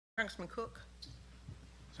Congressman Cook.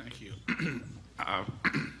 Thank you.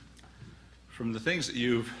 From the things that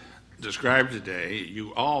you've described today,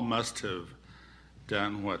 you all must have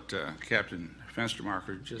done what Captain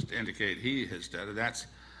Fenstermacher just indicated he has done, and that's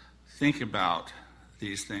think about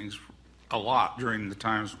these things a lot during the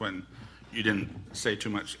times when you didn't say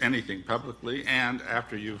too much anything publicly and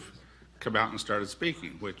after you've come out and started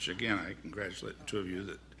speaking, which again, I congratulate the two of you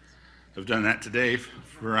that have done that today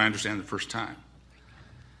for, I understand, the first time.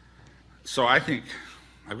 So I think,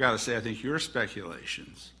 I've got to say, I think your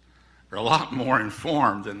speculations are a lot more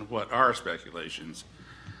informed than what our speculations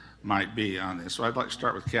might be on this. So I'd like to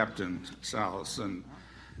start with Captain Salas, and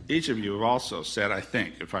each of you have also said, I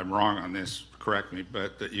think, if I'm wrong on this, correct me,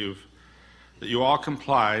 but that you all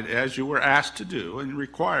complied as you were asked to do and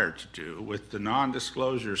required to do with the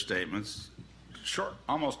non-disclosure statements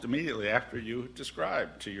almost immediately after you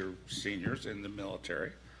described to your seniors in the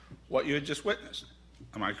military what you had just witnessed.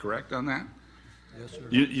 Am I correct on that? Yes, sir.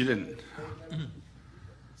 You didn't.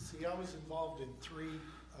 See, I was involved in 3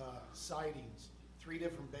 sightings, 3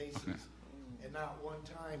 different bases, Okay. and not one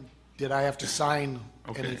time did I have to sign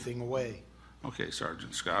Okay. anything away. Okay,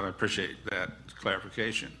 Sergeant Scott, I appreciate that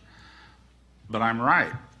clarification. But I'm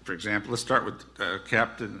right. For example, let's start with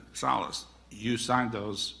Captain Salas. You signed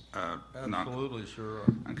those. Absolutely, sir.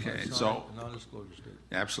 Okay, I signed so the non-disclosure statement.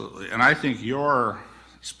 absolutely, and I think your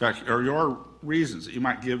reasons that you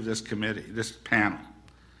might give this committee, this panel,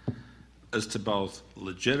 as to both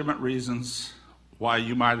legitimate reasons why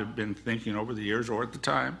you might have been thinking over the years or at the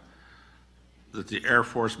time that the Air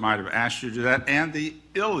Force might have asked you to do that, and the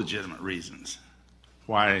illegitimate reasons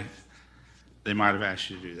why they might have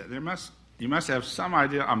asked you to do that. You must have some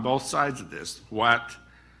idea on both sides of this why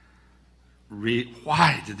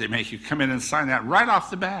did they make you come in and sign that right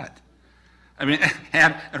off the bat? I mean,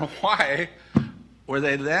 and why were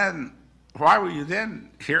you then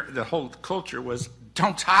here? The whole culture was,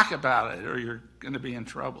 don't talk about it or you're going to be in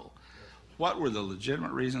trouble. What were the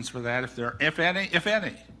legitimate reasons for that, if any,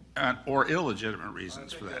 or illegitimate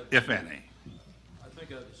reasons for that, if any? I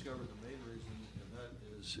think I discovered the main reason, and that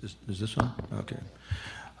is this on? Okay.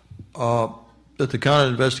 That the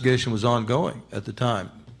Condon investigation was ongoing at the time.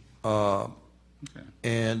 Okay.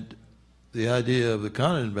 And the idea of the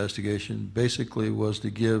Condon investigation basically was to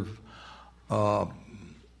give the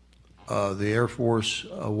Air Force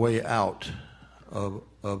a way out of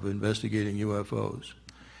investigating UFOs.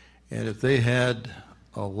 And if they had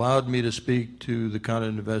allowed me to speak to the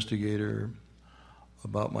Condon investigator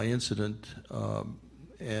about my incident,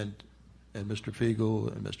 and Mr. Fiegel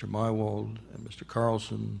and Mr. Mywald and Mr.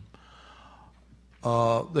 Carlson,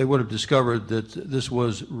 they would have discovered that this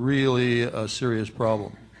was really a serious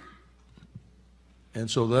problem. And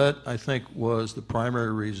so that, I think, was the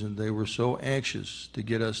primary reason they were so anxious to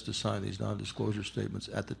get us to sign these non-disclosure statements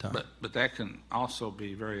at the time. But that can also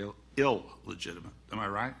be very illegitimate. Am I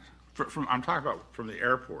right? I'm talking about from the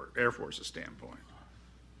Air Force's standpoint.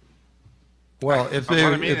 Well, if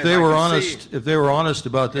they were honest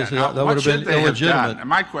about this, Yeah, now, that would have been illegitimate. And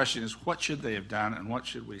my question is, what should they have done, and what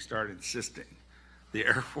should we start insisting the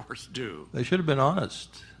Air Force do? They should have been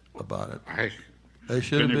honest about it. They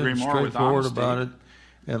should have couldn't agree been more with straightforward honesty. about it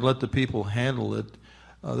and let the people handle it.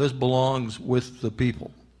 This belongs with the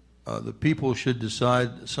people. The people should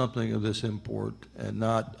decide something of this import and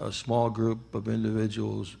not a small group of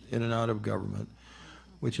individuals in and out of government,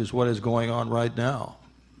 which is what is going on right now.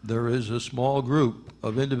 There is a small group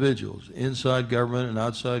of individuals inside government and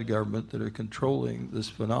outside government that are controlling this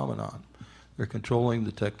phenomenon. They're controlling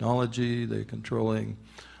the technology, they're controlling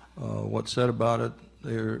what's said about it,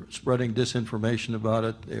 they're spreading disinformation about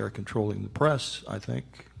it, they are controlling the press, I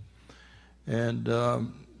think, and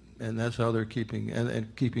that's how they're keeping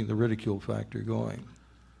the ridicule factor going.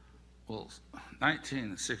 Well,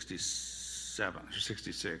 1967 or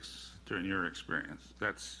 66, during your experience,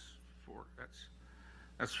 that's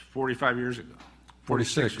 45 years ago.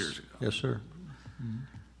 46 years ago. Yes, sir. Mm-hmm.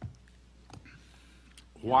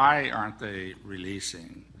 Why aren't they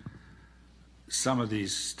releasing some of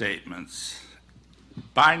these statements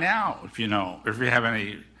by now, if you have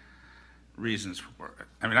any reasons for it?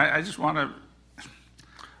 I mean, I just want to,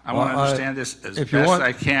 I want to understand this as best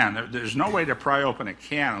I can. There's no way to pry open a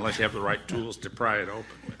can unless you have the right tools to pry it open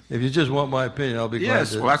with. If you just want my opinion, I'll be glad to.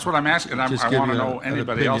 Yes, well, that's what I'm asking. I just want give to you know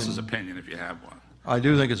anybody else's opinion if you have one. I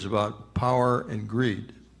do think it's about power and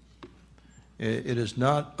greed. It is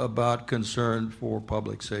not about concern for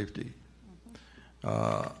public safety.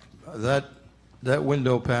 That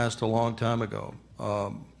window passed a long time ago.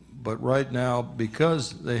 But right now,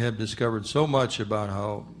 because they have discovered so much about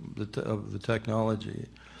of the technology,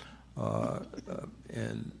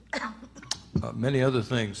 and many other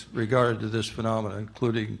things regarding to this phenomenon,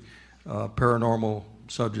 including paranormal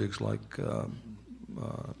subjects like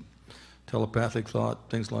telepathic thought,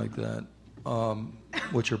 things like that,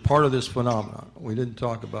 which are part of this phenomenon. We didn't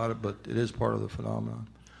talk about it, but it is part of the phenomenon.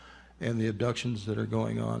 And the abductions that are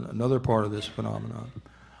going on, another part of this phenomenon.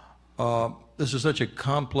 This is such a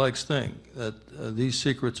complex thing that these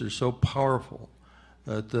secrets are so powerful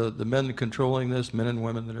that the men controlling this, men and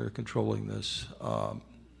women that are controlling this,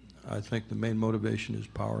 I think the main motivation is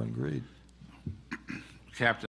power and greed. Captain.